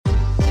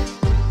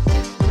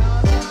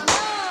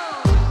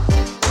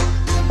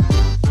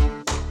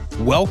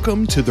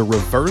Welcome to the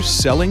Reverse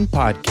Selling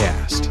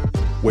Podcast,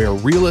 where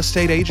real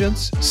estate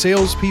agents,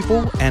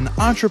 salespeople, and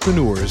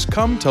entrepreneurs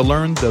come to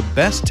learn the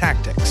best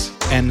tactics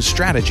and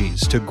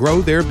strategies to grow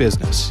their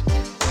business.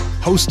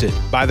 Hosted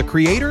by the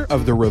creator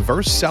of the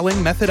Reverse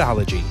Selling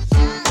methodology,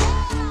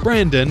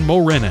 Brandon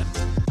Mulrenin.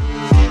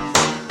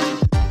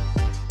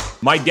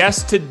 My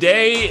guest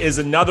today is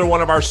another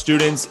one of our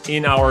students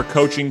in our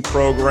coaching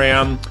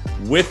program.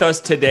 With us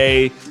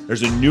today,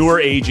 there's a newer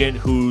agent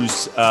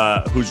who's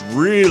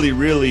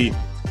really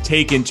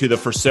taken to the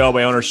for sale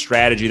by owner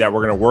strategy that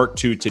we're going to work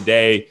to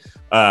today.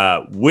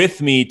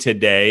 With me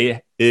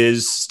today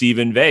is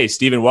Stephen Vay.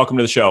 Stephen, welcome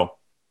to the show.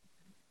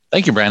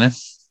 Thank you, Brandon.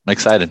 I'm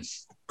excited.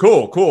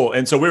 Cool.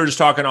 And so we were just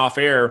talking off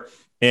air,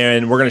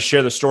 and we're going to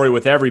share the story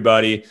with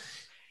everybody.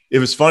 It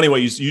was funny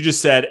what you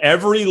just said.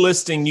 Every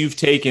listing you've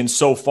taken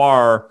so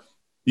far,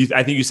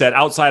 I think you said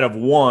outside of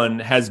one,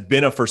 has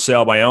been a for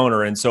sale by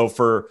owner. And so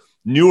for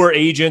newer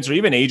agents or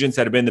even agents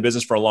that have been in the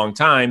business for a long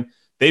time,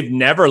 they've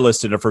never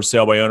listed a for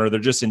sale by owner. They're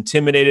just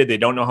intimidated. They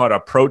don't know how to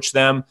approach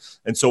them.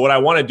 And so what I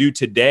want to do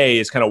today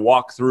is kind of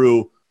walk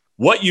through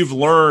what you've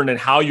learned and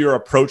how you're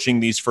approaching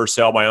these for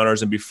sale by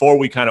owners. And before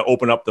we kind of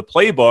open up the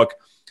playbook,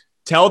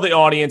 tell the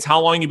audience how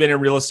long you've been in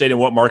real estate and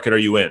what market are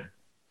you in?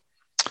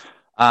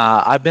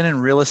 I've been in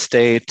real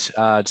estate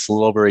just a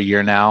little over a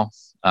year now.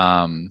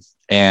 I'm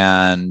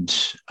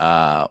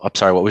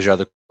sorry, what was your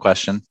other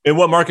question? In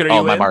what market are you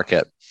in? My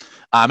market.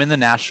 I'm in the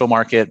Nashville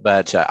market,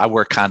 but I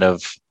work kind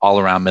of all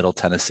around Middle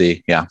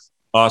Tennessee. Yeah.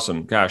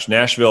 Awesome. Gosh,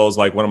 Nashville is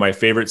like one of my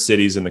favorite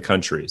cities in the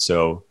country.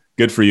 So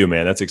good for you,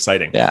 man. That's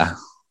exciting. Yeah.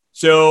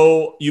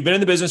 So you've been in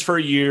the business for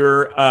a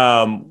year.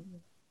 I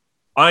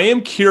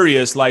am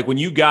curious, like when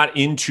you got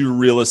into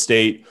real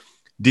estate,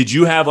 did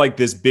you have like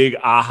this big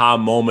aha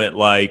moment,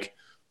 like,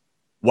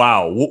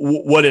 wow,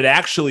 what it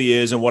actually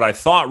is and what I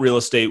thought real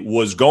estate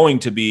was going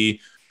to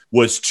be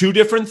was two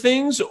different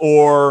things,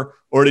 or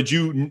did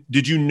you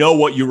know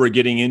what you were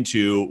getting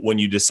into when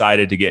you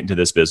decided to get into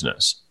this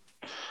business?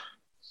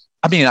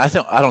 I mean, I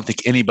don't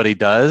think anybody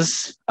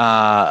does,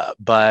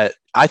 but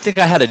I think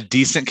I had a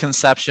decent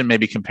conception,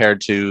 maybe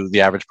compared to the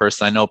average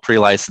person. I know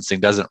pre-licensing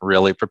doesn't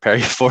really prepare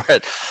you for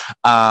it,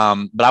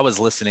 but I was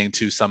listening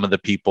to some of the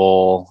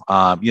people,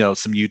 some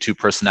YouTube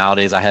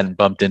personalities. I hadn't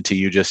bumped into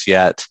you just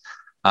yet.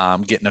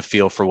 Getting a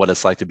feel for what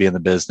it's like to be in the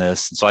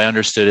business. And so I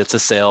understood it's a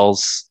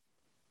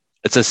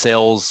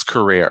sales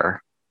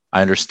career.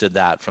 I understood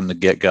that from the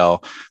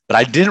get-go, but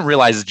I didn't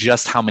realize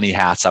just how many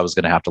hats I was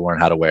going to have to learn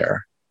how to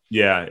wear.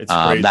 Yeah, it's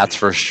crazy. That's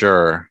for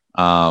sure.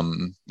 I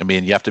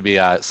mean, you have to be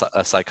a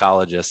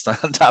psychologist on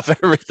top of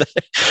everything.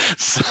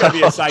 So, you gotta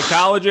be a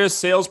psychologist,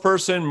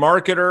 salesperson,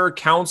 marketer,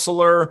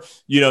 counselor.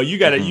 You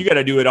got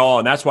to do it all,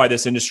 and that's why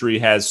this industry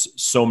has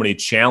so many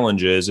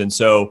challenges. And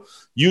so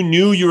you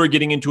knew you were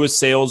getting into a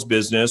sales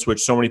business,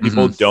 which so many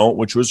people don't,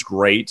 which was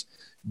great.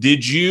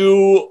 Did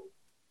you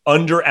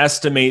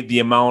underestimate the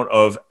amount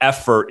of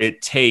effort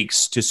it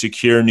takes to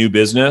secure new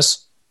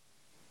business?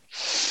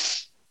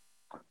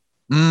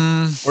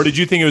 Or did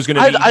you think it was going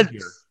to be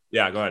easier?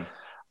 Yeah, go ahead.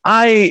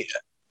 I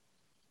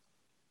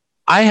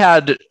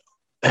had,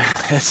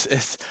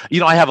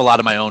 I have a lot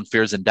of my own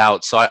fears and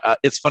doubts. So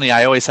it's funny.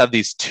 I always have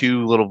these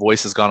two little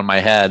voices going in my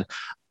head.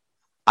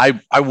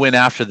 I went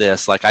after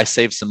this, like I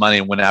saved some money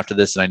and went after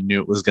this, and I knew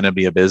it was going to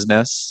be a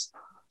business.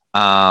 But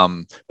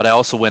I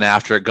also went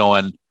after it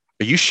going,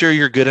 are you sure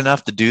you're good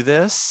enough to do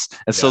this?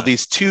 And so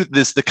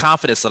the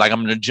confidence that like,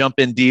 I'm going to jump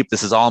in deep.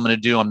 This is all I'm going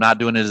to do. I'm not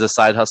doing it as a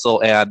side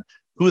hustle. And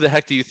who the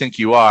heck do you think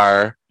you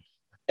are?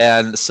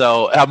 And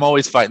so I'm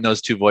always fighting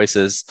those two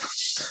voices.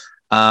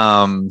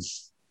 But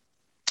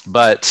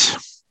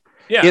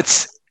yeah,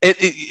 it's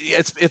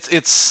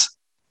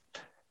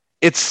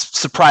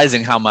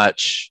surprising how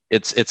much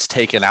it's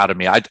taken out of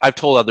me. I've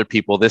told other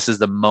people, this is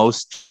the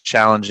most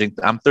challenging.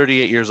 I'm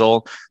 38 years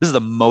old. This is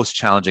the most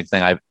challenging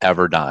thing I've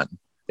ever done.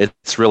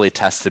 It's really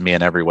tested me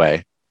in every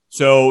way.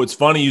 So it's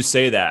funny you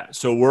say that.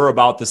 So we're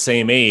about the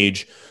same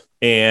age,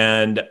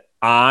 and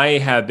I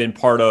have been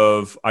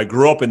I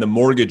grew up in the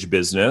mortgage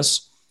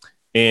business,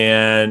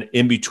 and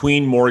in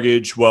between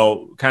mortgage,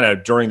 kind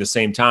of during the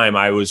same time,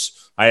 I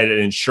had an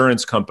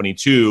insurance company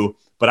too,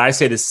 but I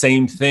say the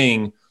same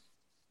thing.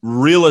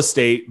 Real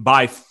estate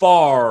by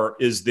far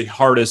is the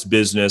hardest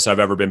business I've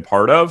ever been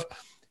part of.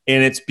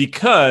 And it's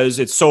because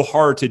it's so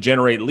hard to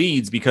generate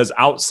leads, because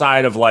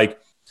outside of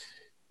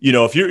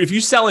if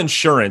you sell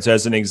insurance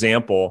as an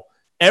example,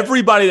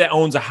 everybody that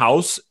owns a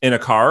house and a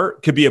car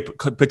could be a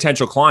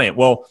potential client.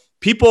 Well,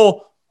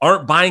 people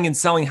aren't buying and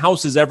selling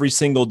houses every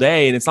single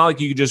day. And it's not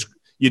like you could just,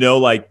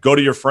 go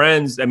to your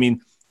friends. I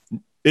mean,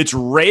 it's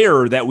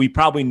rare that we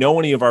probably know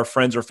any of our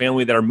friends or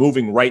family that are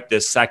moving right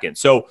this second.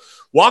 So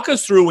walk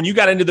us through, when you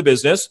got into the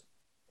business,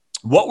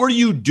 what were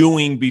you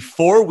doing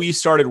before we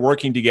started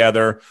working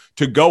together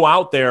to go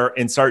out there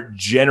and start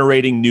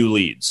generating new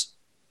leads?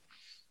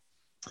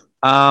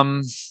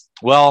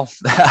 Well,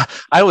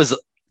 I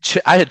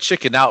had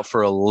chickened out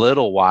for a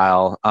little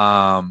while.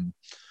 And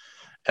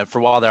for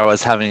a while there, I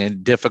was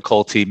having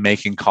difficulty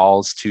making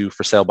calls to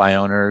for sale by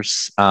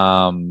owners.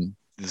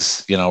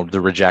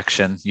 the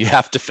rejection you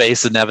have to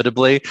face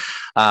inevitably.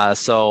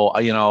 So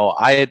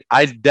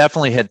I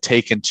definitely had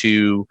taken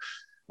to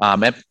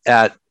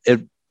at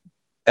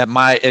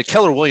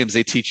Keller Williams,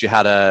 they teach you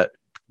how to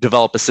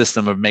develop a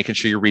system of making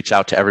sure you reach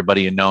out to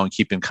everybody you know and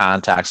keep in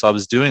contact. So I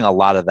was doing a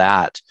lot of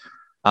that.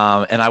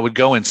 And I would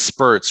go in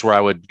spurts where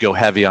I would go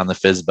heavy on the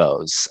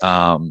FSBOs.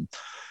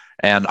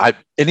 And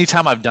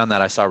anytime I've done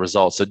that, I saw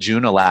results. So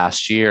June of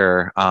last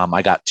year,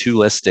 I got 2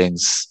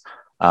 listings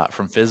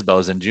from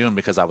FSBOs in June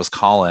because I was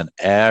calling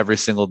every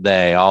single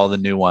day, all the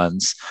new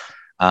ones.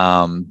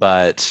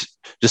 But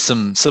just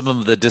some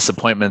of the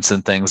disappointments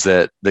and things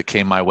that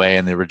came my way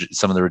and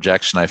some of the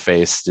rejection I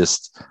faced,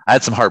 I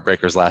had some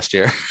heartbreakers last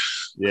year.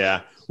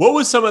 Yeah. What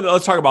was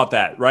let's talk about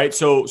that, right?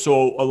 So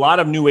a lot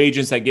of new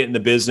agents that get in the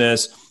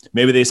business,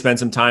 maybe they spend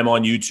some time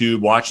on YouTube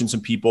watching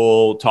some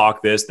people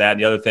talk this, that, and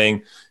the other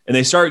thing, and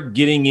they start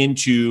getting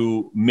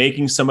into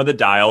making some of the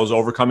dials,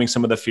 overcoming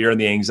some of the fear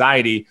and the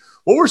anxiety.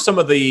 What were some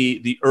of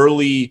the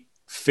early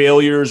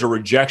failures or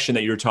rejection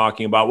that you're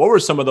talking about? What were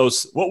some of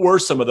those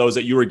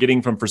that you were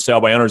getting from for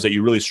sale by owners that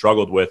you really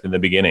struggled with in the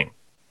beginning?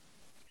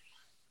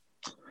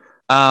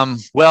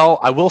 Well,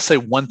 I will say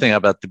one thing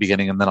about the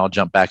beginning, and then I'll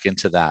jump back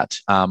into that.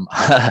 One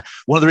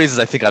of the reasons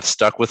I think I've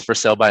stuck with for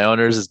sale by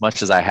owners as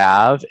much as I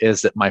have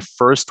is that my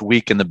first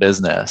week in the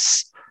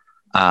business,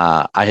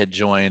 I had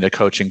joined a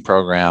coaching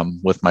program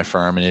with my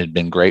firm, and it had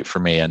been great for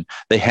me. And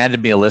they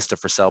handed me a list of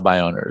for sale by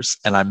owners,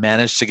 and I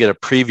managed to get a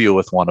preview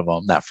with one of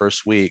them that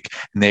first week,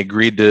 and they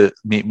agreed to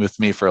meet with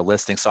me for a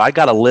listing. So I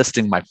got a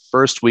listing my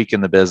first week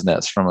in the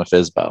business from a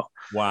FSBO.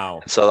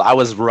 Wow. So I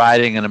was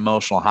riding an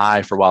emotional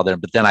high for a while there,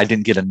 but then I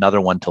didn't get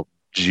another one till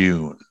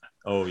June.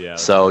 Oh yeah.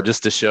 So hard.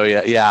 Just to show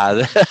you,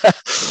 yeah.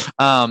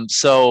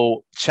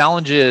 So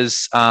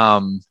challenges,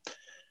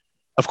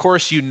 of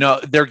course,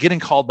 they're getting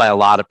called by a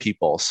lot of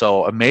people.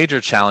 So a major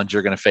challenge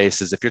you're going to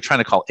face is if you're trying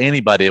to call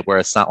anybody where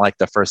it's not like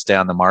the first day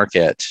on the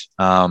market,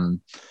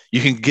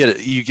 you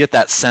get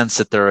that sense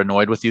that they're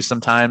annoyed with you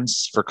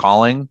sometimes for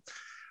calling,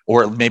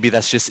 or maybe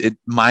that's just it.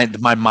 My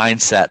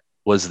mindset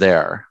was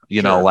there,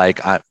 Sure.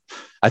 like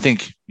I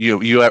think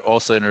you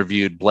also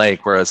interviewed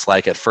Blake, where it's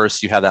like at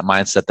first you have that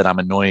mindset that I'm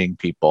annoying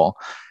people,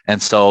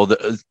 and so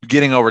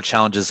getting over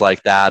challenges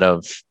like that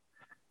of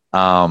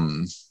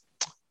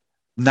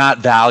not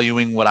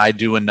valuing what I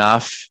do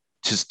enough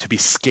to be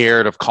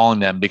scared of calling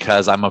them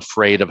because I'm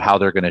afraid of how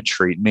they're going to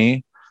treat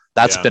me.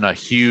 That's been a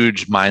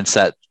huge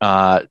mindset,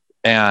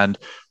 and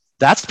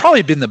that's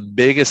probably been the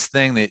biggest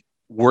thing that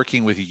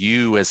working with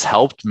you has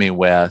helped me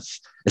with.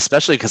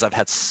 Especially because I've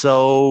had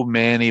so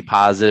many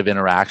positive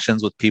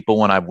interactions with people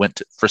when I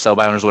went for sale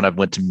by owners, when I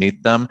went to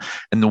meet them,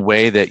 and the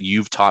way that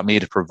you've taught me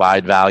to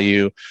provide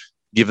value,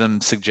 give them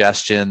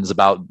suggestions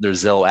about their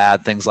Zillow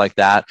ad, things like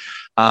that.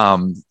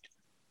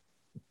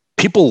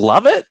 People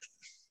love it.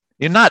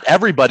 Not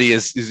everybody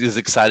is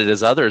excited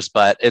as others,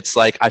 but it's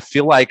like, I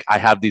feel like I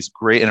have these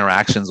great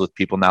interactions with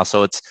people now.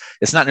 So it's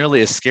not nearly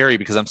as scary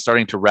because I'm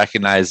starting to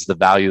recognize the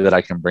value that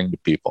I can bring to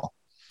people.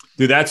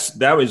 Dude,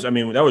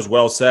 that was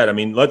well said. I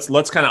mean,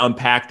 let's kind of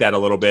unpack that a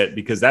little bit,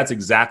 because that's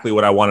exactly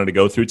what I wanted to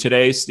go through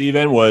today,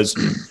 Stephen, was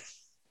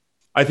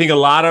I think a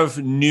lot of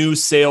new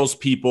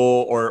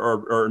salespeople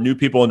or new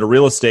people into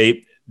real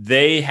estate,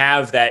 they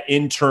have that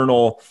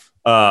internal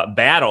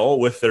battle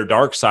with their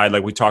dark side,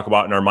 like we talk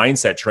about in our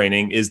mindset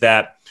training, is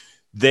that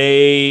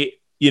they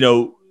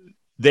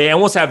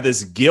almost have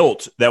this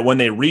guilt that when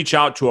they reach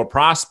out to a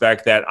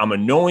prospect that I'm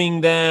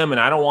annoying them and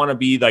I don't want to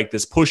be like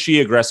this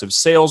pushy, aggressive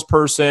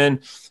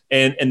salesperson.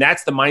 And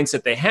that's the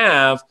mindset they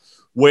have,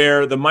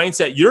 where the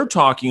mindset you're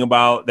talking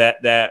about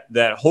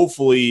that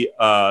hopefully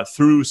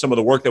through some of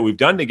the work that we've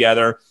done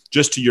together,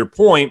 just to your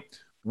point,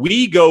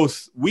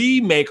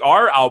 we make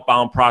our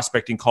outbound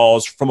prospecting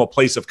calls from a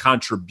place of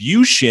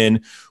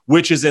contribution,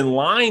 which is in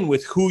line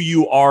with who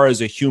you are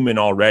as a human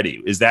already.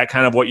 Is that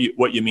kind of what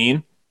you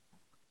mean?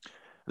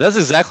 That's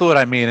exactly what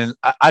I mean. And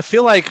I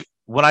feel like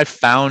when I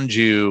found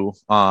you,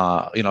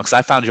 because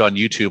I found you on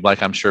YouTube,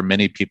 like I'm sure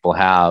many people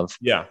have.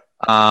 Yeah.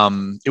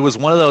 It was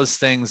one of those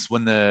things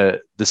when the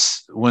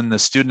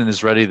student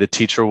is ready, the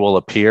teacher will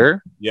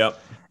appear.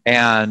 Yep.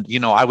 And,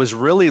 I was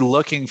really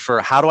looking for,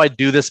 how do I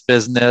do this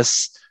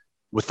business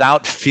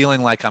without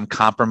feeling like I'm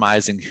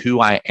compromising who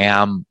I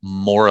am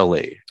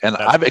morally? And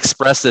I've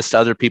expressed this to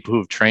other people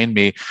who've trained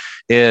me,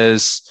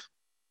 is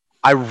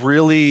I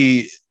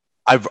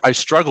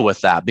struggle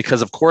with that,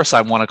 because of course I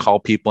want to call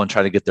people and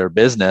try to get their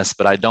business,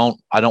 but I don't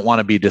want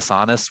to be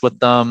dishonest with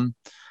them.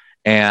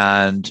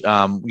 And,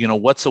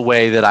 what's a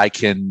way that I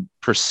can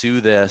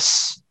pursue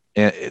this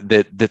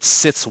that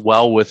sits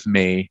well with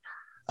me,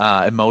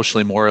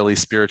 emotionally, morally,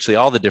 spiritually,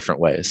 all the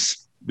different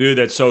ways. Dude,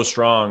 that's so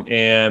strong.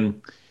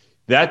 And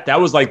that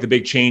was like the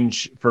big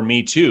change for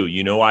me too.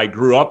 I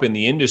grew up in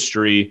the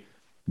industry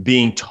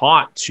being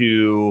taught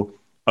to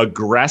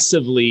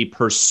aggressively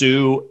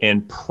pursue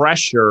and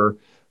pressure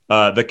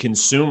the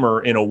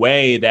consumer in a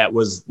way that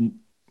was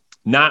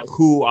not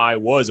who I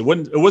was. It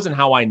wasn't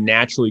how I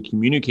naturally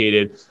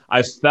communicated.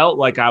 I felt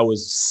like I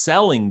was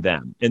selling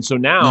them. And so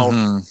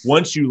now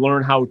once you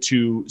learn how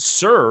to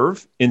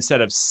serve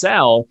instead of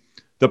sell,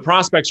 the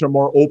prospects are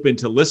more open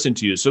to listen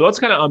to you. So let's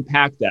kind of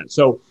unpack that.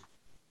 So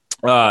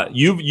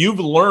you've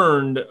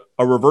learned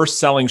a reverse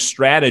selling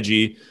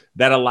strategy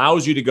that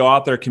allows you to go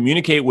out there,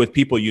 communicate with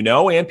people you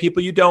know and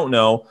people you don't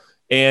know,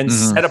 and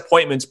set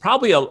appointments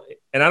probably,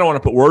 and I don't want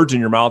to put words in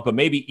your mouth, but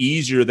maybe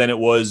easier than it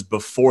was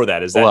before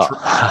that. Is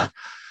that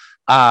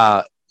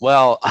true?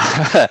 Well,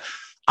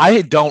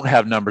 I don't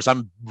have numbers.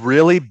 I'm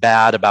really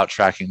bad about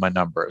tracking my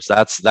numbers.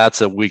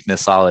 That's a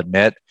weakness, I'll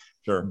admit.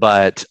 Sure.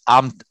 But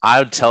I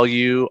would tell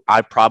you,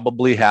 I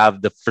probably have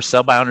for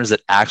sale by owners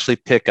that actually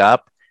pick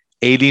up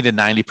 80 to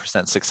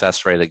 90%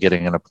 success rate at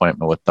getting an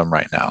appointment with them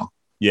right now.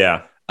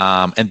 Yeah.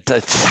 And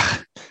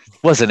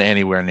wasn't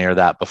anywhere near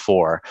that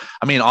before.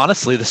 I mean,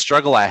 honestly, the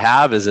struggle I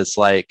have is it's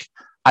like,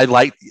 I'm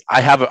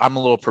a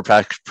little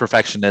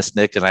perfectionist,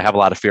 Nick, and I have a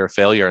lot of fear of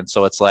failure. And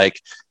so it's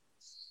like,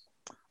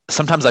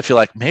 sometimes I feel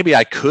like maybe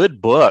I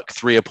could book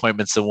 3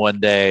 appointments in one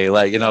day.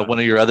 Like, one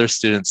of your other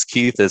students,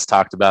 Keith, has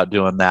talked about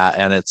doing that.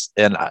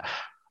 And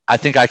I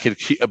think I could,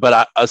 but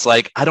I was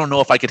like, I don't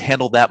know if I could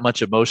handle that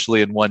much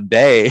emotionally in one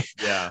day.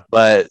 Yeah.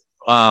 But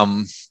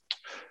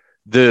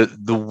the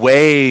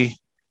way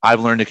I've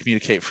learned to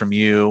communicate from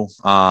you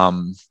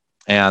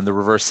and the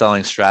reverse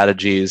selling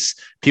strategies,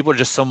 people are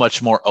just so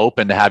much more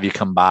open to have you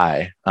come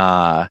by.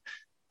 And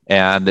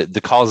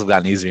the calls have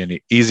gotten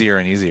easier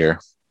and easier.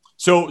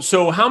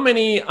 So how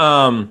many,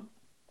 are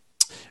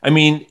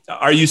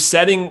you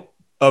setting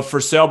a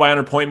for sale by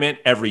owner appointment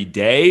every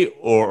day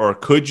or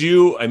could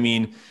you? I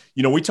mean,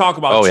 we talk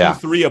about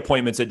 3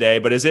 appointments a day,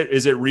 but is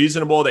it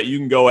reasonable that you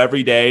can go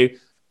every day,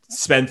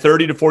 spend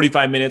 30 to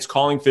 45 minutes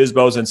calling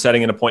FSBOs and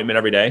setting an appointment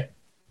every day?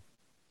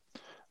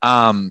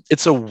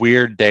 It's a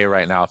weird day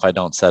right now if I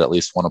don't set at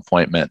least 1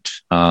 appointment.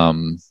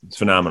 It's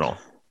phenomenal.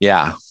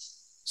 Yeah.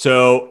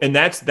 So, and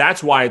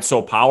that's why it's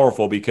so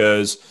powerful,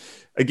 because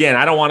again,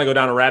 I don't want to go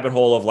down a rabbit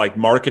hole of like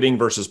marketing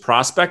versus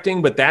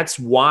prospecting, but that's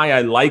why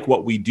I like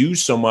what we do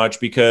so much,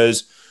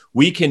 because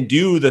we can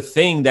do the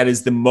thing that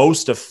is the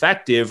most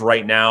effective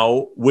right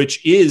now,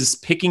 which is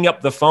picking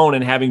up the phone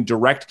and having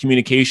direct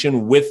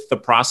communication with the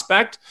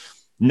prospect.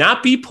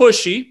 Not be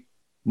pushy,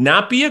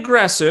 not be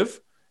aggressive,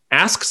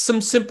 ask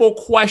some simple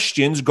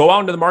questions, go out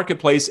into the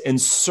marketplace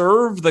and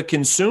serve the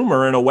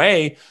consumer in a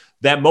way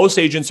that most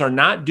agents are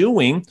not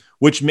doing,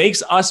 which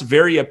makes us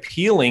very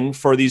appealing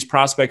for these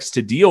prospects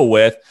to deal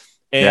with,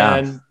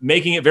 and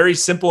making it very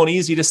simple and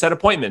easy to set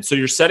appointments. So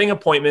you're setting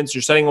appointments,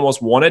 you're setting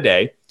almost 1 a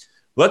day.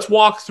 Let's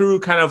walk through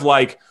kind of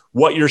like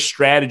what your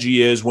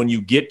strategy is when you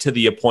get to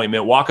the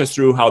appointment. Walk us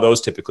through how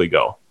those typically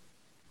go.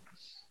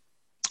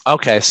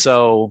 Okay.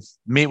 So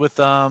meet with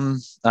them,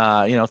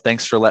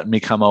 thanks for letting me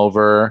come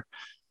over.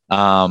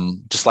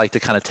 Just like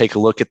to kind of take a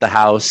look at the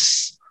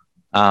house,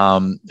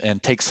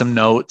 and take some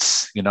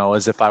notes,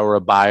 as if I were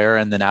a buyer.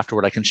 And then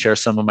afterward, I can share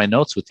some of my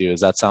notes with you.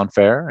 Does that sound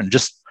fair? And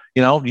just,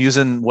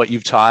 using what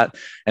you've taught,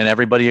 and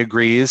everybody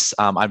agrees.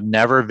 I've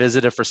never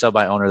visited a for sale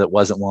by owner that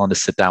wasn't willing to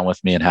sit down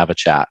with me and have a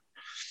chat,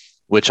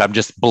 which I'm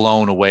just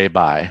blown away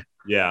by.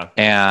 Yeah.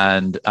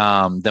 And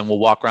then we'll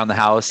walk around the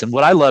house. And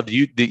what I love that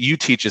you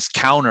teach is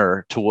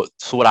counter to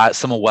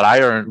some of what I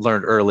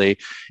learned early,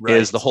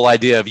 is the whole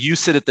idea of you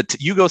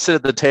go sit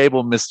at the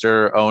table,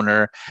 Mr.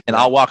 Owner, and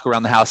I'll walk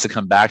around the house and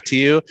come back to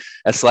you.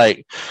 It's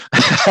like,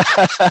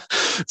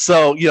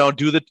 so,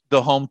 do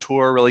the home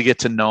tour, really get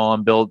to know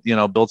them,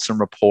 build some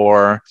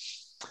rapport,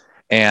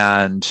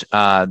 and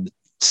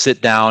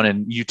sit down,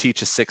 and you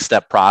teach a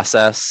 6-step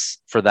process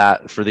for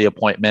the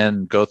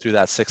appointment, go through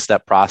that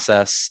 6-step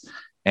process.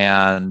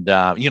 And,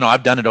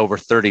 I've done it over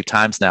 30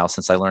 times now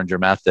since I learned your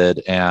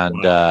method,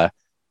 and, and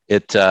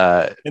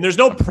there's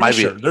no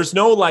pressure. There's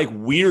no like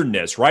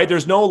weirdness, right?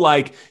 There's no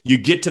like you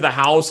get to the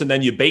house and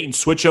then you bait and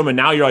switch them, and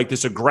now you're like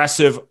this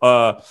aggressive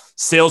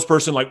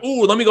salesperson, like, oh,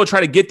 let me go try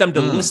to get them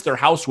to list their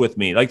house with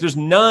me. Like, there's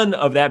none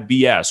of that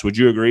BS. Would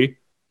you agree?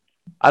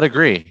 I'd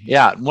agree.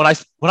 Yeah. When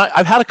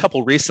I've had a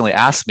couple recently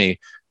ask me,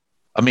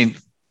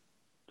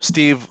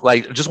 Steve,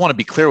 like, just want to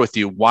be clear with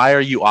you. Why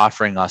are you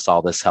offering us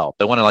all this help?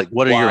 They want to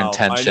what are your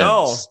intentions? I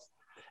know.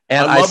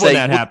 And I love when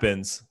that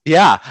happens.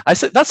 Yeah. I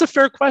said, that's a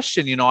fair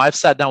question. I've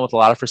sat down with a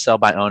lot of for sale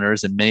by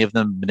owners, and many of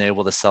them have been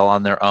able to sell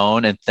on their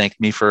own and thank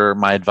me for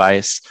my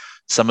advice.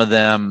 Some of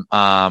them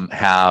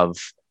have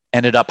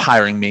ended up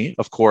hiring me,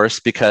 of course,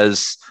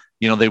 because,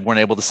 they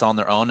weren't able to sell on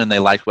their own and they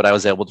liked what I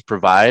was able to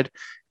provide.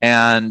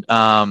 And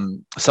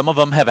some of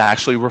them have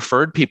actually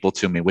referred people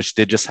to me, which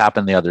did just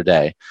happen the other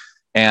day.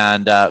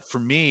 And for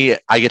me,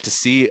 I get to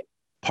see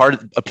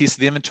a piece of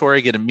the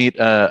inventory, get to meet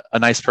a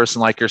nice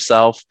person like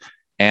yourself,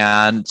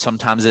 and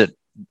sometimes it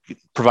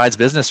provides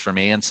business for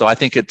me. And so I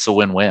think it's a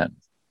win-win.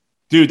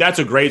 Dude, that's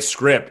a great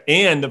script.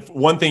 And the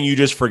one thing you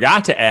just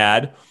forgot to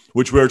add,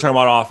 which we were talking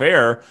about off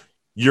air,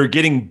 you're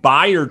getting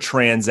buyer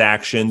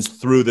transactions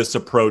through this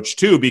approach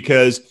too,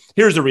 because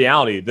here's the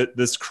reality: that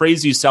this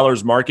crazy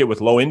seller's market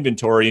with low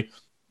inventory,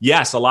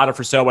 yes, a lot of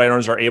for sale by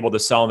owners are able to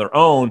sell on their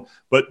own,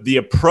 but the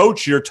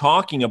approach you're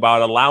talking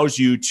about allows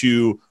you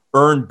to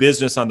earn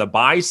business on the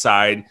buy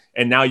side.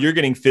 And now you're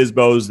getting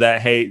FSBOs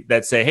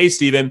that say, hey,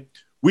 Steven,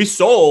 we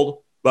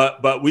sold,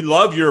 but we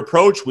love your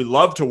approach. We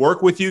love to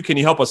work with you. Can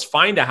you help us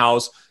find a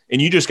house? And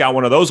you just got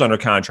one of those under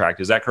contract.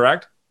 Is that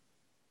correct?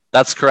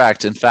 That's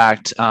correct. In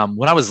fact,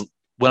 when I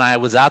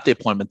was at the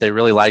appointment, they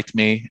really liked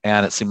me,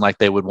 and it seemed like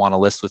they would want to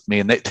list with me.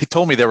 And they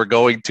told me they were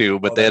going to,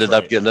 but they ended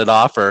up getting an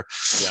offer.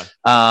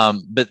 Yeah.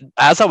 But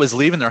as I was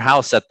leaving their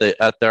house at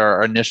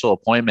their initial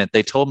appointment,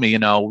 they told me,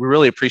 we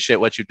really appreciate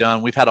what you've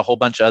done. We've had a whole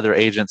bunch of other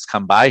agents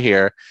come by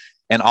here,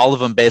 and all of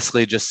them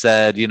basically just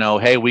said,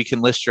 hey, we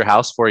can list your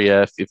house for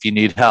you if you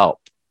need help.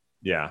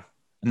 Yeah.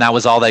 And that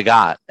was all they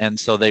got. And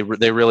so they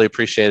really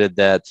appreciated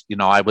that,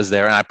 I was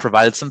there and I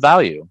provided some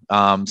value.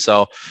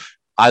 So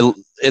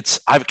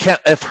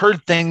I've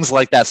heard things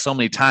like that so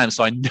many times.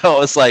 So I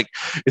know it's like,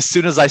 as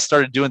soon as I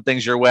started doing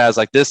things your way, I was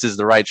like, this is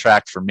the right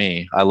track for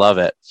me. I love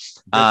it.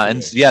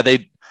 And yeah,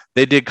 they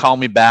did call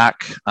me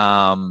back,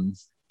 and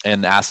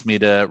asked me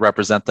to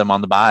represent them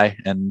on the buy.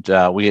 And,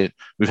 we've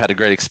had a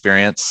great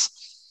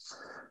experience.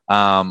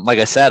 Like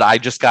I said, I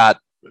just got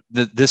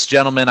this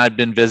gentleman. I've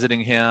been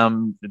visiting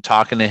him,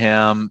 talking to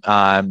him,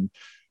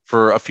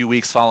 for a few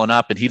weeks following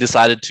up, and he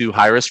decided to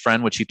hire his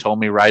friend, which he told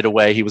me right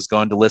away he was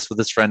going to list with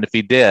his friend if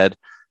he did.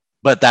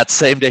 But that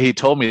same day he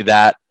told me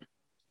that,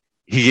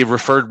 he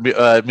referred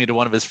me to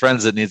one of his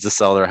friends that needs to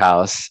sell their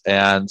house.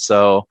 And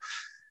so,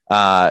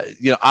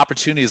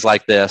 opportunities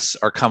like this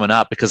are coming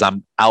up because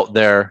I'm out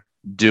there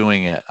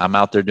doing it.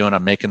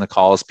 I'm making the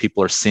calls.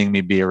 People are seeing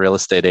me be a real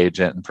estate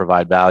agent and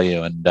provide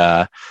value.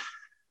 And,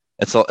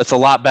 it's a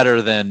lot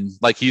better than,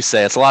 like you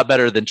say, it's a lot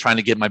better than trying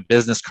to get my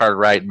business card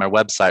right and my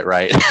website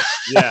right.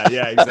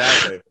 Yeah,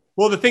 exactly.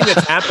 Well, the thing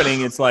that's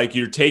happening, it's like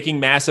you're taking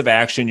massive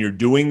action. You're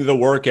doing the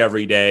work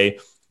every day.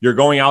 You're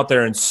going out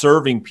there and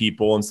serving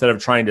people instead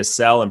of trying to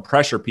sell and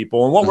pressure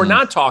people. And what we're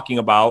not talking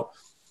about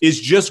is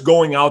just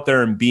going out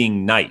there and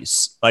being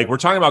nice. Like, we're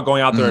talking about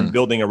going out there and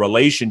building a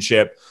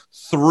relationship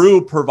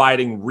through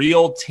providing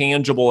real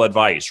tangible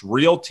advice,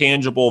 real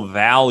tangible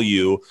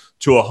value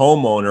to a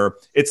homeowner.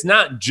 It's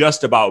not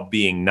just about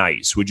being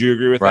nice. Would you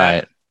agree with that?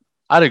 Right.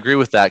 I'd agree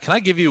with that. Can I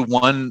give you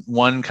one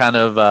kind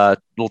of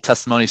little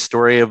testimony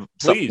story of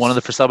one of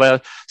the for sale by?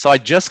 So I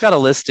just got a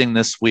listing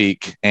this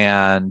week,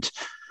 and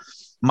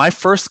my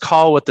first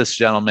call with this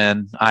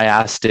gentleman, I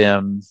asked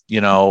him,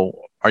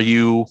 are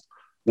you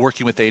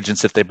working with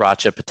agents if they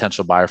brought you a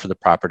potential buyer for the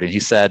property? He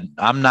said,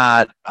 I'm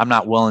not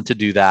willing to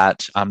do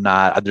that.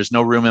 There's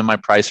no room in my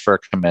price for a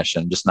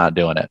commission. Just not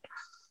doing it.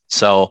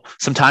 So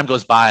some time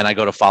goes by and I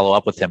go to follow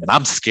up with him, and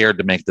I'm scared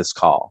to make this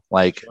call.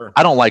 Like, sure.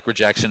 I don't like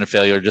rejection and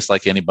failure, just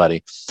like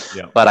anybody,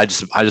 but I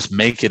just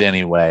make it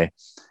anyway.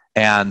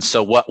 And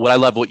so what I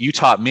love, what you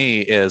taught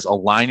me is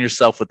align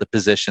yourself with the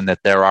position that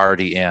they're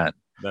already in.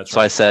 That's right.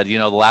 So I said,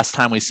 the last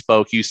time we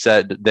spoke, you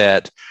said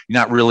that you're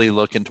not really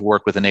looking to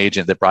work with an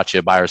agent that brought you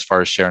a buyer as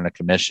far as sharing a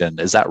commission.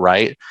 Is that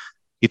right?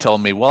 He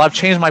told me, well, I've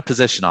changed my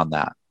position on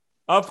that.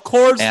 Of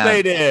course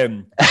they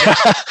did.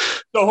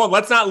 So hold on,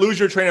 let's not lose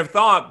your train of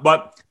thought,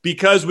 but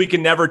because we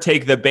can never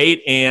take the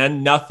bait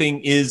and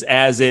nothing is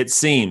as it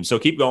seems. So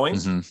keep going.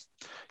 Mm-hmm.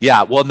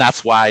 Yeah. Well, and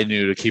that's why I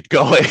knew to keep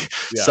going.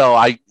 Yeah.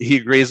 So he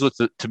agrees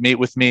to meet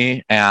with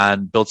me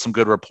and build some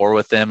good rapport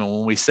with him. And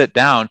when we sit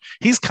down,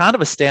 he's kind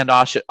of a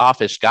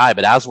standoffish guy,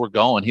 but as we're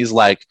going, he's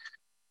like,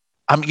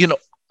 I'm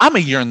a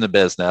year in the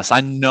business.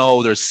 I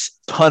know there's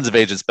tons of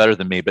agents better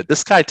than me, but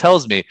this guy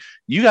tells me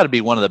you got to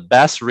be one of the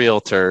best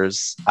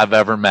realtors I've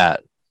ever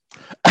met.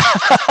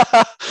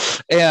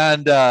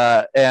 and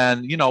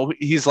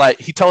he's like,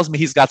 he tells me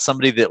he's got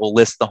somebody that will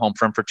list the home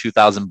for him for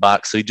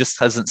 $2,000. So he just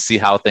doesn't see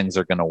how things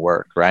are going to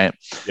work. Right.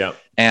 Yeah.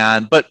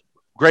 But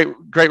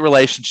great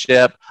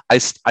relationship.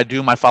 I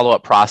do my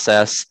follow-up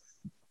process,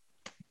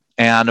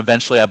 and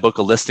eventually I book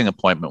a listing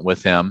appointment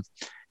with him,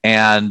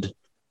 and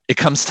it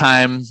comes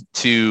time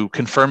to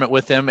confirm it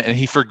with him, and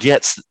he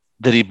forgets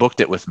that he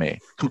booked it with me,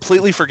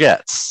 completely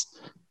forgets.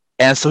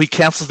 And so he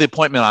cancels the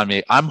appointment on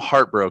me. I'm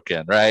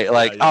heartbroken, right?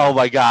 Oh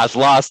my gosh,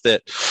 lost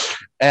it.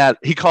 And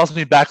he calls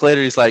me back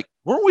later. He's like,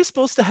 weren't we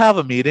supposed to have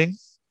a meeting?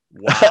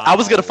 Wow. I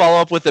was going to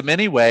follow up with him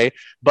anyway,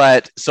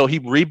 but so he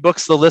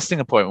rebooks the listing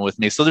appointment with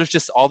me. So there's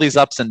just all these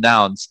ups and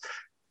downs.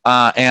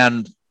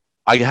 And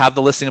I have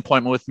the listing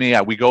appointment with me.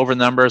 We go over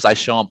numbers. I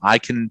show him I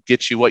can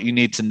get you what you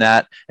need to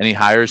net, and he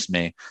hires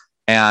me.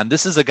 And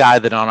this is a guy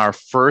that on our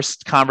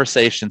first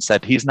conversation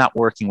said he's not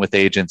working with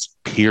agents,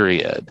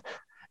 period.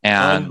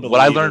 And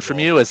what I learned from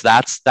you is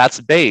that's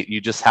bait.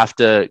 You just have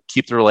to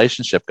keep the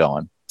relationship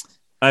going.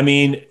 I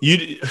mean,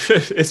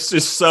 it's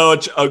just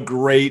such a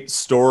great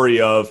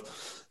story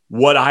of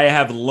what I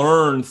have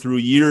learned through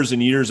years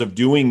and years of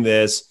doing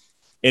this.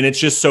 And it's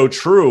just so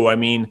true. I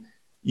mean,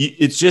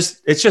 it's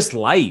just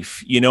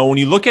life. When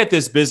you look at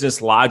this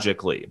business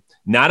logically,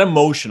 not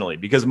emotionally,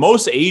 because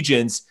most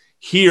agents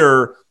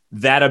hear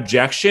that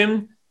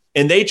objection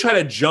and they try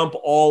to jump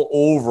all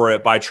over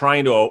it by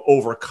trying to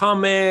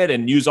overcome it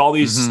and use all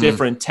these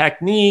different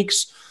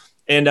techniques.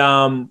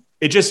 And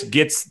it just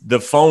gets the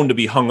phone to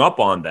be hung up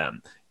on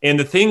them. And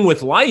the thing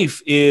with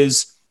life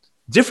is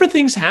different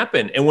things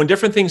happen. And when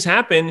different things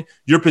happen,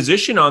 your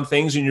position on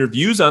things and your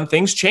views on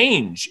things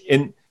change.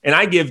 And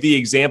I give the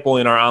example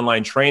in our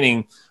online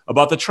training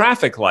about the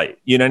traffic light.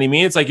 You know what I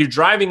mean? It's like you're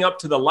driving up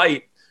to the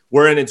light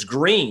wherein it's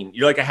green.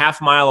 You're like a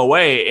half mile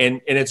away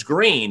and it's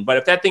green. But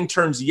if that thing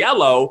turns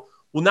yellow,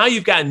 well, now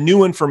you've got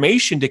new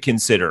information to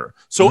consider.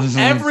 So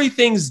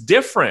everything's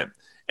different.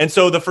 And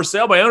so the for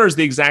sale by owner is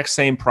the exact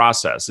same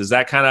process. Is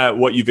that kind of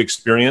what you've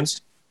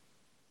experienced?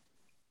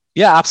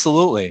 Yeah,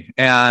 absolutely.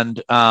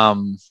 And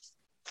like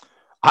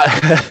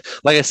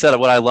I said,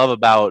 what I love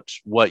about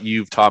what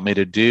you've taught me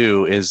to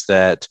do is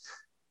that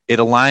it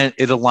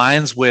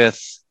aligns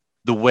with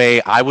the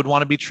way I would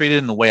want to be treated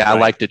and the way I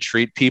like to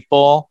treat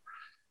people.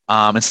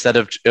 Instead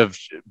of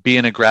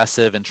being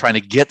aggressive and trying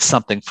to get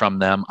something from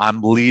them,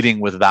 I'm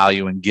leading with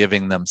value and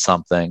giving them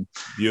something.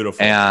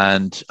 Beautiful.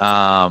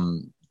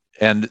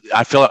 And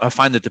I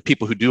find that the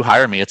people who do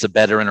hire me, it's a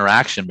better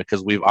interaction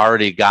because we've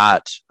already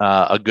got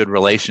a good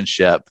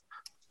relationship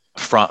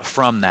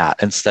from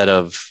that. Instead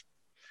of,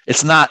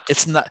 it's not,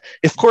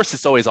 of course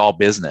it's always all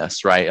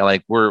business, right?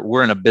 Like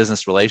we're in a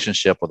business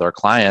relationship with our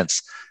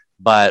clients,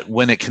 but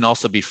when it can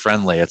also be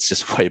friendly, it's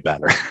just way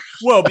better.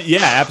 Well,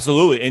 yeah,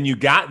 absolutely. And you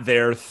got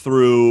there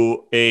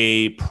through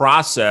a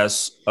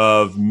process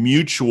of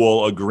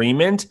mutual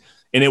agreement.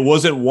 And it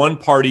wasn't one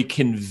party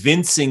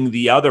convincing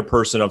the other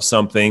person of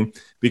something,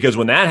 because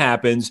when that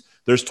happens,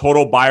 there's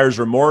total buyer's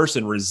remorse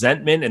and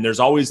resentment, and there's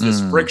always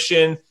this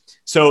friction.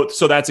 So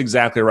that's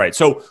exactly right.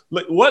 So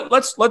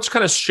let's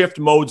kind of shift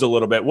modes a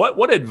little bit.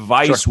 What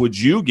advice would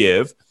you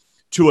give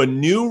to a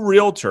new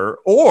realtor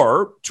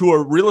or to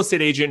a real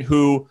estate agent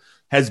who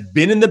has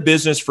been in the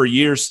business for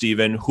years,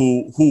 Stephen,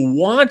 who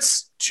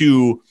wants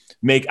to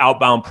make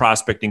outbound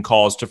prospecting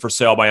calls to for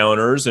sale by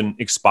owners and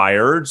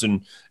expireds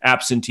and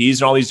absentees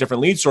and all these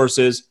different lead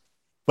sources,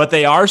 but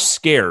they are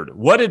scared?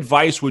 What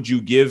advice would you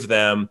give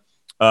them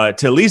to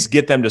at least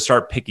get them to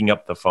start picking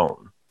up the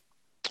phone?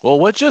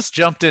 Well, what just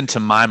jumped into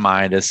my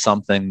mind is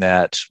something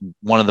that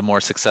one of the more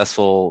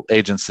successful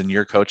agents in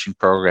your coaching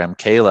program,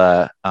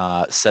 Kayla,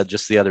 said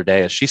just the other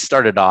day. As she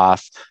started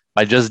off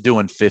by just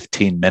doing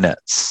 15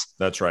 minutes.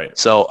 That's right.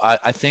 So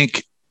I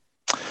think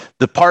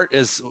the part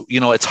is,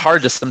 it's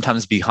hard to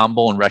sometimes be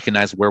humble and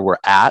recognize where we're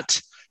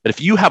at. But if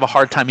you have a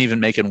hard time even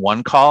making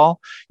one call,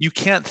 you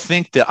can't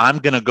think that I'm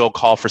going to go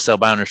call for sale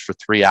by owners for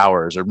 3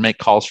 hours or make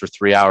calls for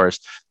 3 hours.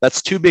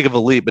 That's too big of a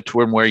leap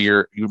between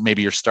where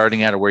maybe you're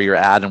starting at or where you're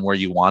at and where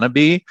you want to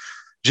be.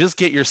 Just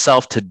get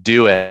yourself to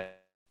do it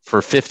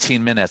for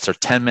 15 minutes or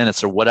 10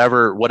 minutes or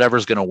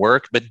whatever's going to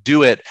work, but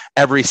do it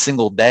every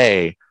single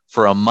day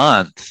for a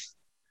month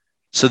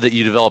so that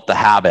you develop the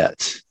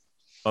habit.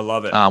 I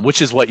love it.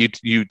 Which is what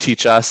you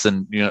teach us.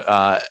 And,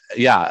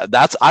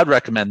 I'd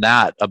recommend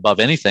that above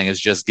anything, is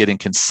just getting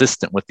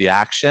consistent with the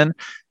action.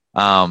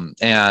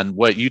 And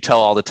what you tell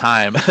all the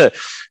time,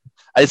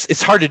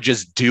 it's hard to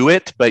just do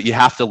it, but you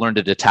have to learn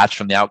to detach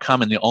from the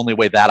outcome. And the only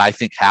way that I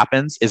think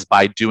happens is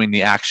by doing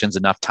the actions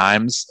enough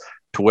times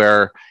to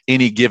where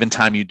any given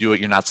time you do it,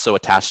 you're not so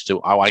attached to,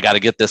 oh, I got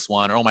to get this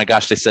one, or, oh my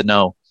gosh, they said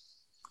no.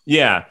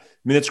 Yeah.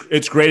 I mean,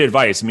 it's great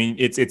advice. I mean,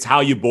 it's how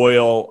you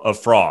boil a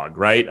frog,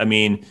 right? I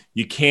mean,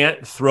 you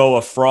can't throw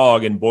a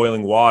frog in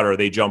boiling water.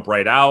 They jump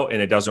right out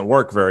and it doesn't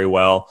work very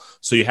well.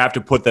 So you have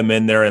to put them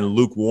in there in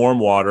lukewarm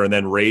water and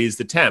then raise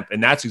the temp.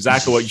 And that's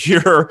exactly what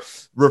you're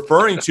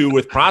referring to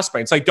with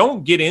prospecting. It's like,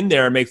 don't get in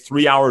there and make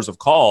 3 hours of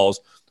calls.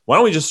 Why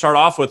don't we just start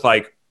off with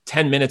like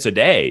 10 minutes a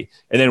day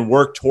and then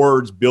work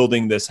towards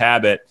building this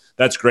habit?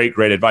 That's great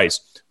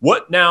advice.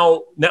 What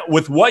now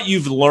with what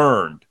you've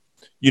learned,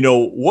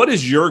 what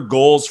is your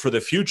goals for the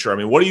future? I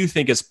mean, what do you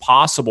think is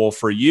possible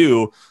for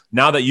you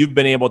now that you've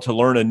been able to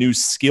learn a new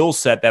skill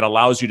set that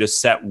allows you to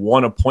set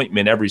one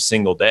appointment every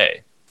single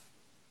day?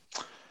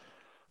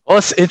 Well,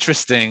 it's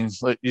interesting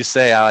what you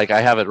say. I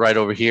have it right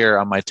over here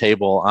on my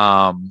table.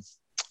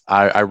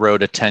 I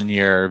wrote a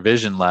 10-year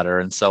vision letter.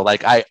 And so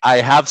I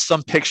have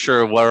some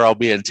picture of where I'll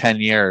be in 10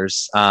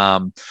 years.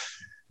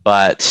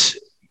 But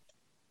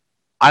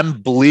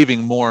I'm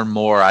believing more and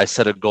more. I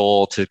set a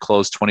goal to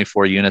close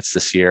 24 units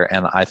this year.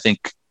 And I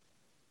think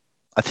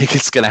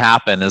it's going to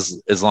happen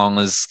as long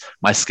as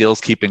my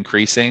skills keep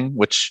increasing,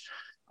 which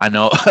I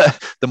know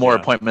the more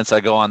appointments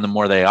I go on, the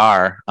more they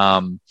are.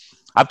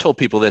 I've told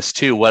people this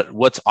too.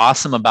 What's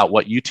awesome about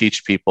what you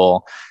teach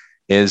people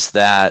is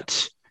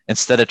that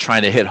instead of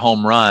trying to hit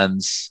home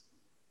runs,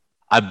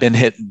 I've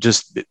been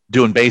just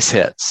doing base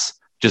hits,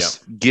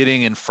 just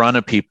getting in front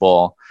of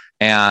people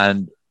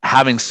and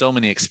having so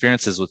many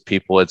experiences with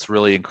people. It's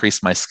really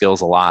increased my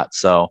skills a lot.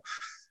 So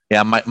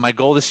yeah, my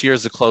goal this year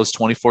is to close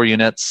 24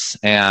 units,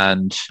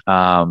 and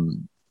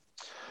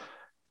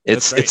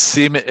it's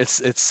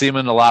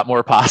seeming a lot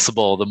more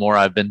possible the more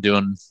I've been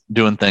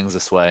doing things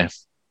this way.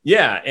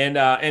 Yeah.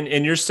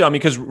 And you're still,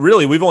 because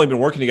really we've only been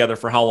working together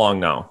for how long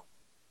now?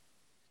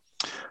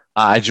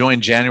 I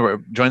joined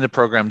the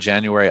program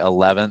January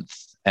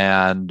 11th.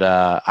 And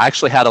I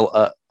actually had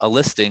a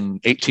listing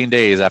 18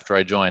 days after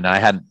I joined. I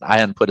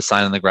hadn't put a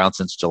sign on the ground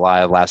since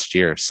July of last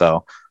year.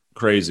 So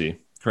crazy.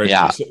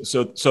 Yeah.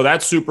 So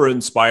that's super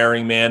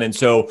inspiring, man. And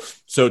so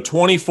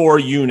 24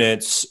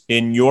 units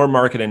in your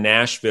market in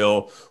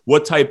Nashville,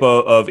 what type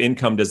of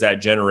income does that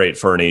generate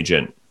for an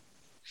agent?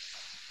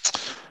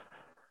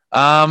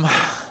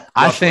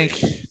 I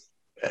think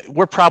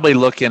we're probably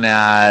looking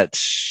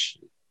at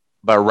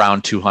about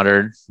around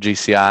 200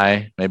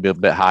 GCI, maybe a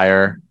bit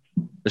higher.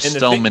 There's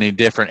so many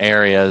different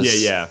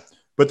areas. Yeah.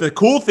 But the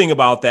cool thing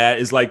about that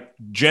is like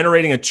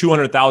generating a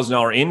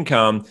 $200,000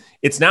 income.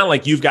 It's not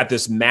like you've got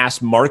this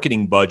mass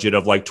marketing budget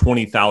of like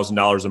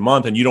 $20,000 a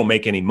month and you don't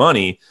make any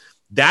money.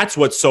 That's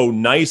what's so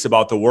nice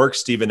about the work,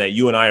 Stephen, that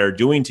you and I are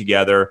doing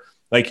together.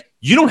 Like,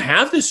 you don't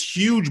have this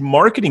huge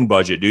marketing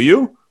budget, do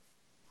you?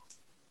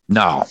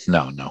 No.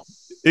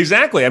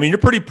 Exactly. I mean, you're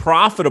pretty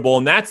profitable.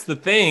 And that's the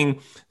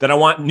thing that I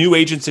want new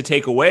agents to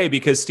take away,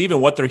 because Stephen,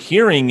 what they're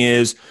hearing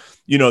is,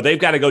 they've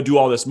got to go do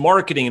all this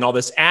marketing and all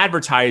this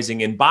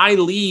advertising and buy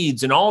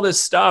leads and all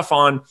this stuff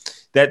on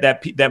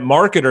that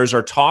marketers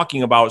are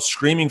talking about,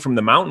 screaming from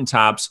the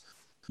mountaintops.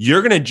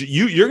 You're going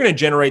to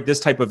generate this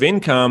type of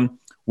income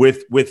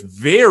with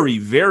very,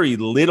 very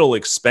little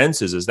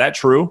expenses. Is that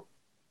true?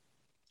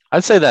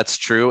 I'd say that's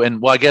true.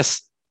 And I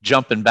guess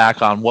jumping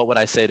back on what would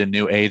I say to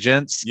new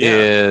agents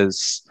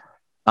is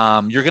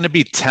you're going to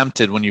be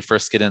tempted when you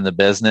first get in the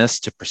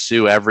business to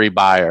pursue every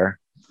buyer.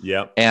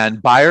 Yep.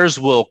 And buyers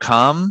will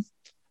come,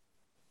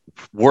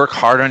 work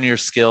hard on your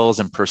skills,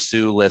 and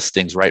pursue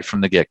listings right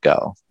from the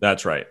get-go.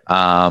 That's right.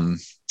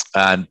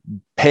 And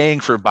paying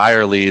for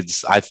buyer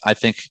leads, I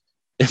think,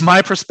 in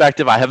my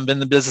perspective, I haven't been in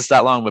the business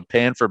that long, but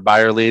paying for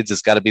buyer leads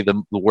has got to be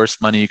the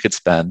worst money you could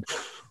spend.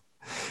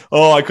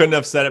 Oh, I couldn't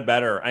have said it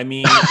better. I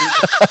mean,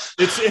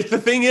 it's the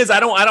thing is, I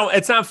don't,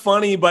 it's not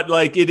funny, but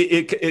like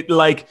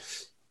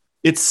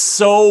it's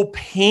so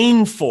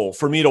painful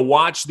for me to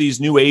watch these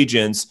new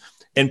agents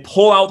and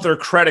pull out their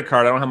credit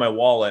card. I don't have my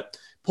wallet.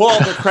 Pull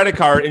out their credit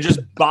card and just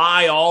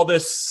buy all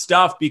this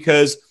stuff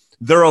because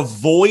they're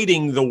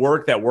avoiding the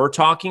work that we're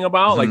talking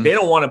about. Mm-hmm. Like, they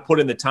don't want to put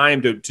in the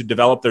time to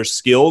develop their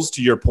skills,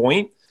 to your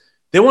point.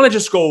 They want to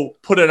just go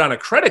put it on a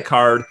credit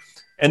card,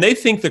 and they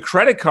think the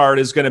credit card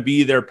is going to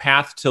be their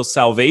path to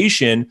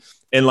salvation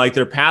and like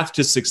their path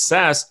to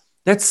success.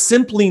 That's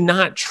simply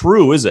not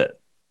true, is it?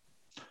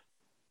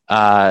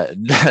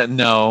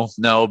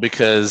 No,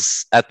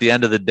 because at the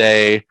end of the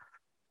day,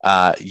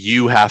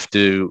 you have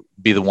to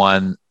be the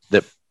one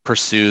that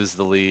pursues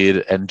the lead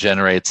and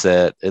generates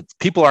it.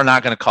 People are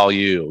not going to call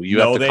you. You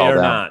have to call them. No, they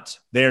are not.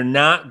 They're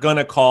not going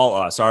to call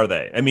us, are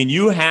they? I mean,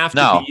 you have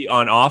to be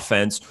on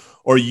offense,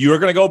 or you're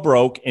going to go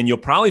broke, and you'll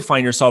probably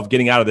find yourself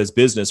getting out of this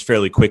business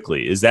fairly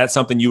quickly. Is that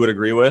something you would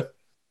agree with?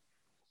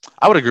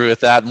 I would agree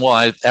with that.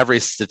 And every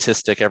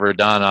statistic ever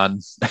done on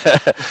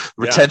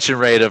retention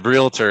rate of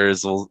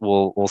realtors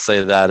will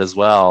say that as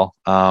well.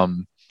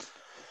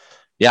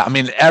 Yeah, I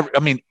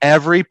mean,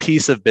 every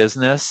piece of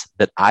business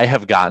that I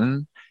have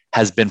gotten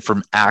has been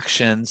from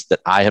actions that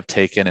I have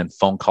taken and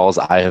phone calls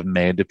I have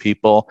made to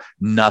people.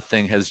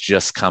 Nothing has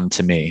just come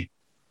to me.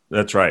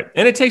 That's right.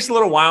 And it takes a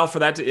little while for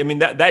that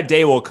that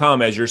day will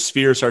come as your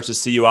sphere starts to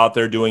see you out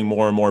there doing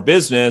more and more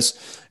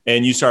business,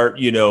 and you start,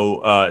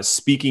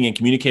 speaking and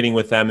communicating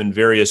with them in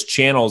various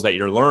channels that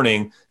you're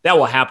learning. That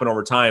will happen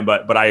over time.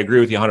 But I agree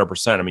with you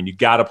 100%. I mean, you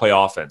got to play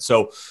offense.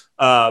 So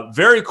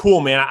very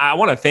cool, man. I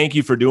want to thank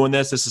you for doing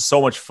this. This is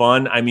so much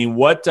fun. I mean,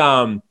 we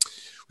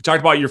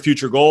talked about your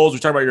future goals. We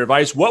talked about your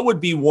advice. What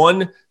would be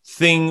one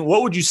thing?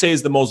 What would you say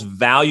is the most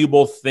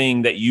valuable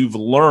thing that you've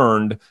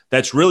learned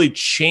that's really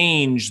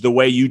changed the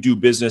way you do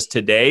business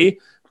today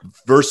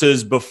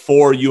versus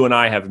before you and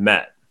I have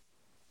met?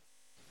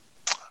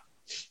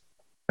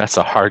 That's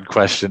a hard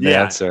question to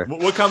answer.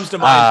 What comes to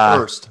mind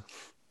first?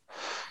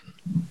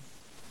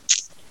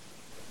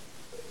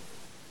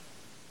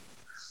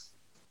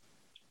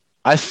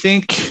 I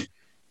think,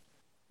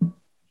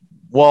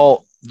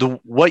 what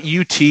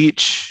you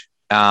teach,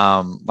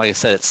 like I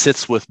said, it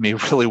sits with me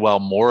really well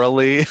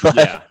morally.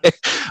 Yeah.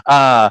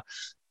 I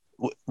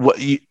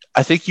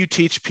think you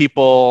teach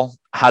people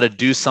how to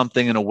do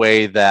something in a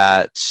way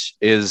that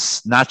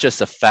is not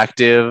just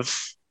effective,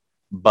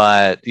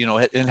 but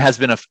it has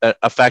been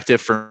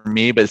effective for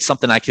me, but it's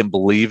something I can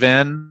believe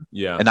in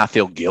and not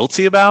feel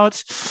guilty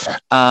about.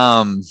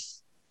 And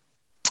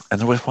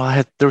I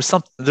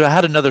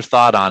had another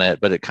thought on it,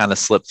 but it kind of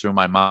slipped through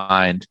my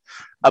mind.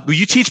 But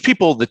you teach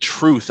people the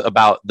truth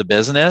about the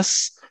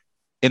business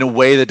in a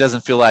way that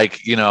doesn't feel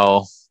like,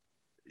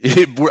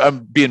 I'm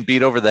being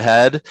beat over the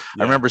head.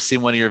 Yeah. I remember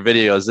seeing one of your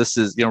videos. This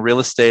is, real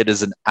estate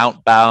is an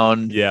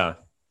outbound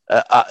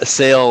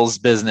sales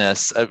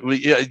business.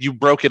 You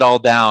broke it all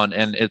down,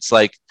 and it's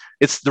like,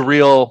 that's the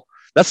real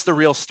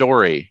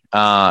story.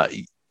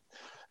 And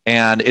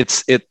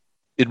it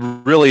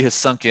really has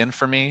sunk in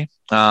for me.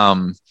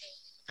 Yeah.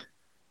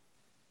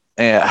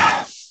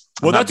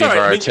 Well, that's all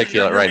right.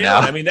 Articulate right now.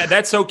 I mean,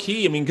 that's so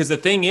key. I mean, because the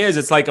thing is,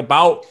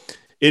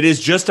 it is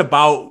just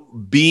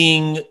about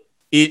being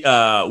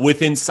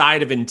with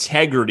inside of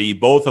integrity,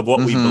 both of what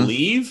we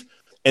believe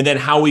and then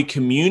how we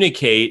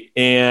communicate.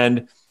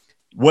 And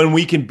when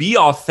we can be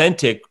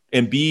authentic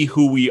and be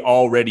who we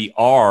already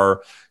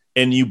are,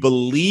 and you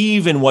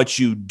believe in what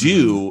you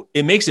do,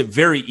 it makes it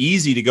very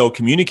easy to go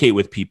communicate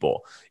with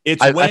people.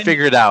 I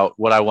figured out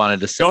what I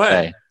wanted to say. Go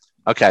ahead.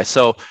 Okay.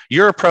 So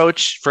your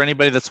approach, for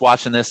anybody that's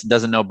watching this and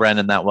doesn't know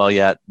Brandon that well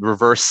yet,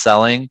 reverse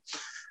selling,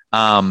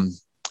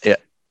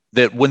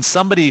 that when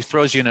somebody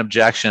throws you an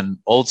objection,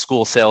 old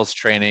school sales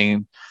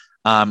training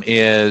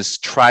is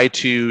try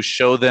to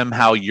show them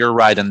how you're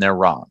right and they're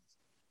wrong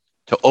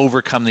to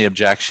overcome the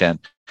objection.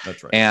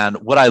 That's right. And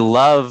what I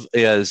love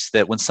is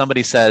that when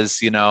somebody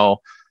says,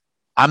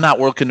 I'm not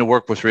working to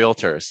work with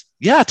realtors.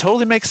 Yeah,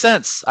 totally makes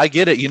sense. I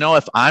get it.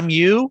 If I'm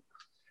you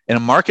in a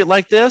market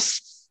like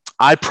this,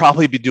 I'd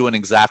probably be doing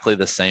exactly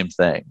the same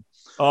thing.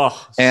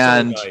 Oh,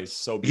 and so nice.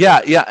 So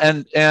beautiful. Yeah.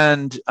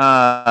 And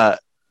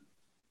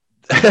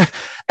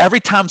every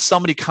time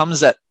somebody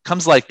comes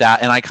like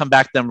that, and I come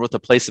back to them with a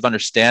place of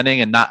understanding,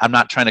 and I'm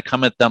not trying to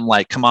come at them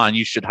like, come on,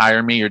 you should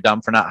hire me. You're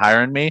dumb for not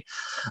hiring me.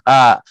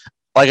 Like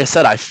I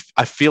said, I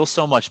feel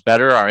so much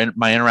better.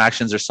 My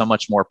interactions are so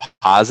much more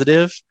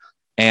positive,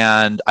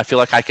 and I feel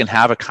like I can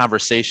have a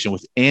conversation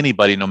with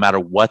anybody, no matter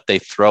what they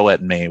throw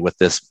at me with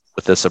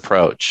this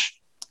approach.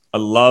 I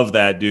love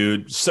that,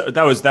 dude. So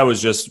that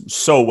was just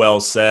so well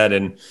said.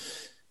 And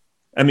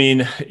I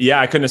mean,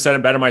 yeah, I couldn't have said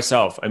it better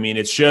myself. I mean,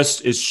 it's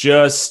just,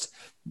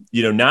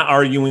 not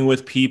arguing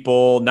with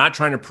people, not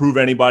trying to prove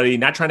anybody,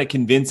 not trying to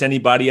convince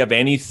anybody of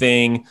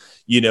anything.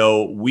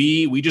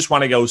 We just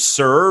want to go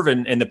serve,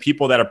 and the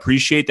people that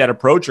appreciate that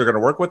approach are going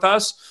to work with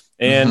us.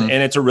 And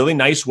it's a really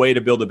nice way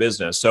to build a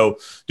business. So,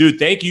 dude,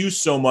 thank you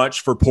so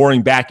much for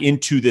pouring back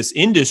into this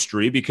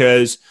industry,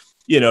 because,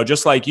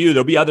 just like you,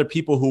 there'll be other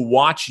people who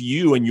watch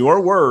you and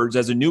your words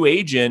as a new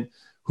agent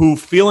who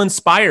feel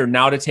inspired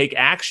now to take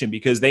action,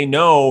 because they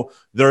know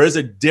there is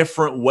a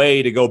different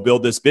way to go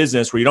build this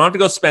business where you don't have to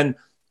go spend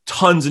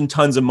tons and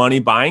tons of money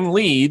buying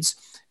leads,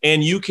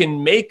 and you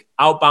can make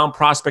outbound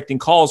prospecting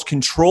calls,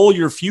 control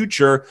your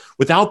future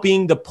without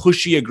being the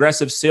pushy,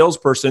 aggressive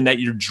salesperson that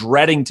you're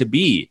dreading to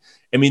be.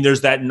 I mean,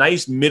 there's that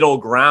nice middle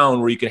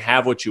ground where you can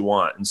have what you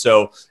want. And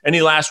so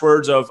any last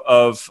words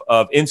of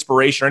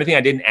inspiration or anything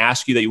I didn't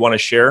ask you that you want to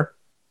share?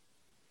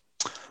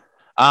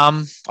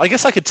 I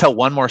guess I could tell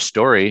one more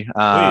story.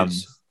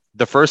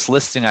 The first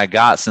listing I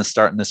got since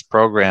starting this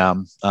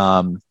program,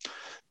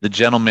 the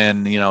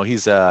gentleman,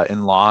 he's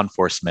in law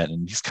enforcement,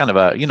 and he's kind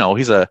of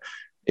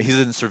he's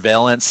in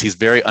surveillance. He's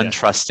very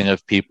untrusting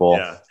of people,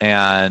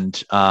 and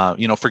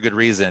for good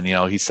reason.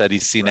 He said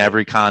he's seen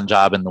every con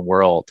job in the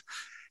world,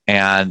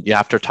 and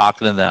after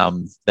talking to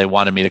them, they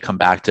wanted me to come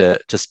back to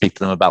speak to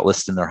them about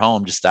listing their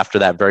home. Just after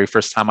that very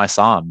first time I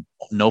saw him,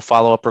 no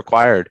follow up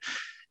required.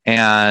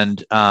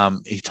 And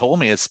he told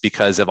me it's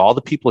because of all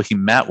the people he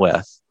met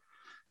with,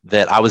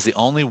 that I was the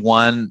only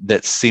one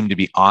that seemed to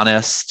be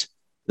honest,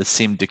 that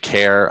seemed to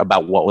care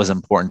about what was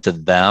important to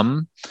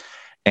them.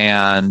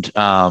 And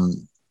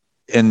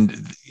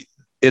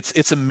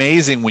it's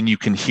amazing when you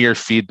can hear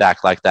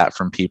feedback like that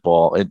from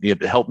people.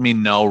 It helped me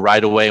know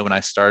right away when I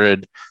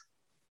started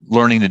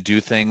learning to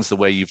do things the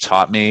way you've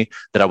taught me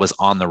that I was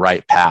on the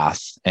right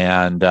path.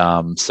 And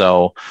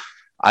so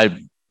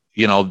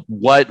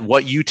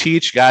what you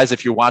teach, guys,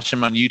 if you're watching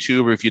him on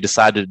YouTube or if you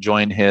decide to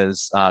join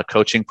his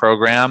coaching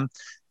program,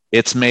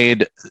 it's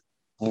made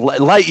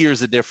light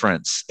years of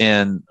difference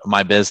in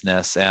my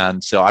business.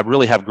 And so I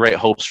really have great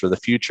hopes for the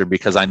future,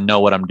 because I know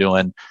what I'm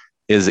doing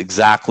is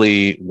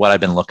exactly what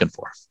I've been looking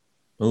for.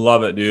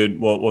 Love it,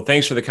 dude. Well,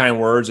 thanks for the kind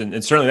words.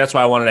 And certainly that's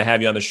why I wanted to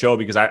have you on the show,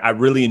 because I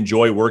really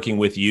enjoy working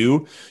with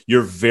you.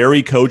 You're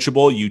very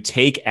coachable. You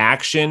take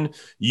action.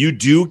 You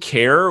do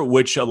care,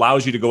 which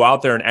allows you to go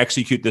out there and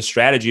execute this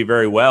strategy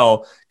very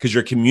well, because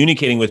you're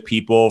communicating with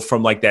people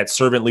from like that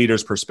servant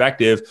leader's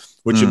perspective,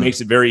 which it makes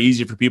it very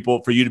easy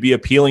for you to be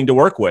appealing to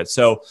work with.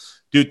 So,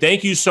 dude,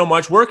 thank you so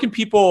much. Where can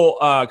people,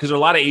 because a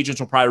lot of agents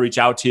will probably reach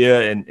out to you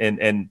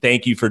and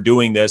thank you for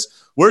doing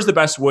this. Where's the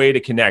best way to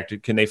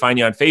connect? Can they find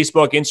you on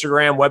Facebook,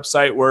 Instagram,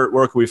 website?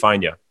 Where can we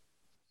find you?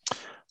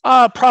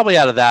 Probably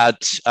out of that,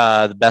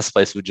 the best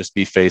place would just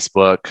be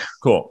Facebook.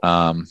 Cool.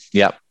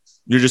 Yep.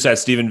 You're just at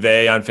Stephen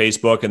Vey on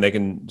Facebook, and they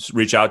can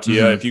reach out to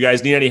you. If you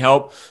guys need any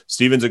help,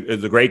 Stephen's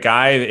a great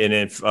guy. And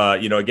if,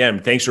 again,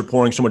 thanks for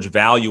pouring so much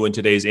value in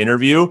today's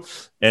interview.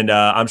 And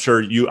I'm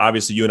sure you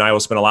and I will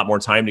spend a lot more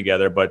time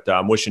together, but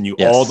I'm wishing you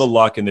all the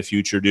luck in the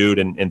future, dude.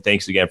 And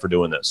thanks again for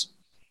doing this.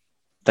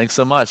 Thanks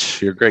so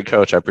much. You're a great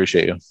coach. I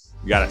appreciate you.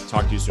 You got it.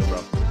 Talk to you soon, bro.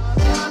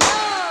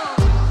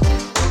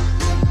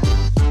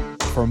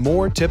 For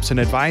more tips and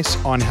advice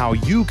on how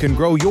you can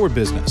grow your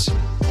business,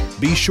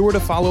 be sure to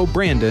follow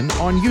Brandon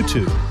on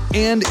YouTube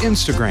and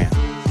Instagram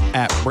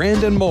at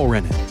Brandon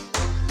Mulrennen.